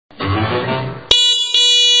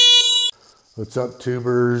What's up,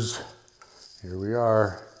 tubers? Here we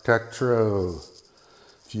are, Tektro.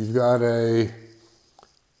 If you've got a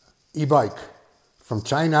e-bike from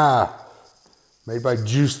China, made by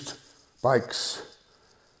Juiced Bikes,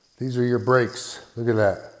 these are your brakes. Look at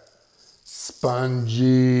that.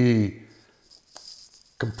 Spongy.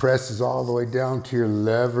 Compresses all the way down to your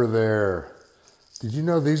lever there. Did you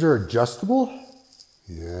know these are adjustable?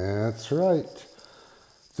 Yeah, that's right.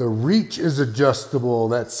 The reach is adjustable.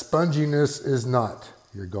 That sponginess is not.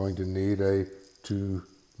 You're going to need a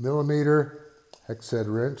 2mm hex head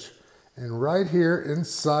wrench. And right here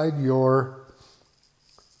inside your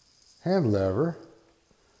hand lever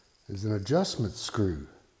is an adjustment screw.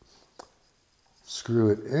 Screw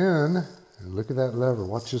it in and look at that lever.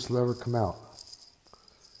 Watch this lever come out.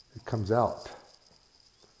 It comes out.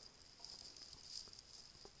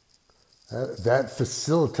 That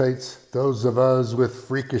facilitates those of us with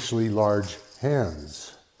freakishly large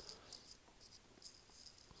hands.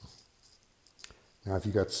 Now, if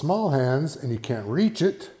you got small hands and you can't reach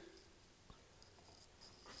it,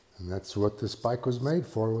 and that's what this bike was made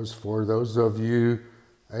for, was for those of you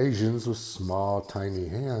Asians with small, tiny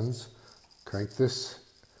hands. Crank this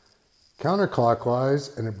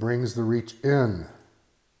counterclockwise and it brings the reach in.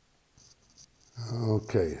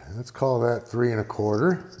 Okay, let's call that 3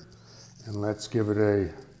 1/4. And let's give it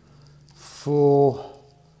a full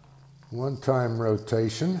one-time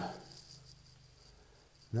rotation.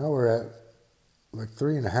 Now we're at like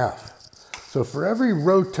 3 1/2. So for every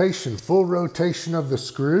rotation, full rotation of the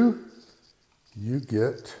screw, you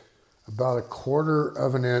get about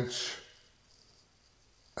 1/4 inch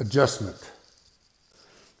adjustment.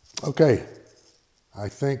 Okay, I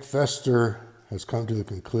think Fester has come to the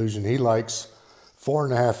conclusion he likes 4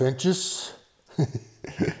 1/2 inches.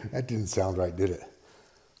 That didn't sound right, did it?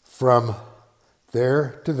 From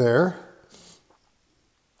there to there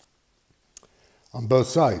on both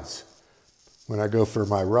sides. When I go for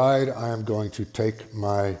my ride, I am going to take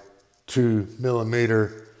my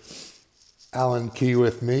 2mm Allen key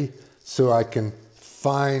with me so I can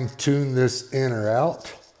fine tune this in or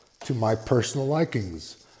out to my personal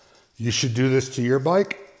likings. You should do this to your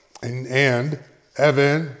bike, and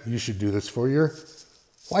Evan, you should do this for your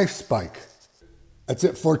wife's bike. That's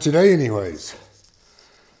it for today anyways.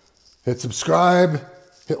 Hit subscribe,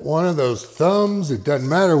 hit one of those thumbs. It doesn't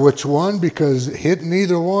matter which one because hitting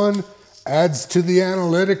either one adds to the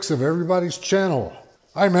analytics of everybody's channel.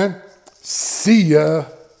 All right, man. See ya.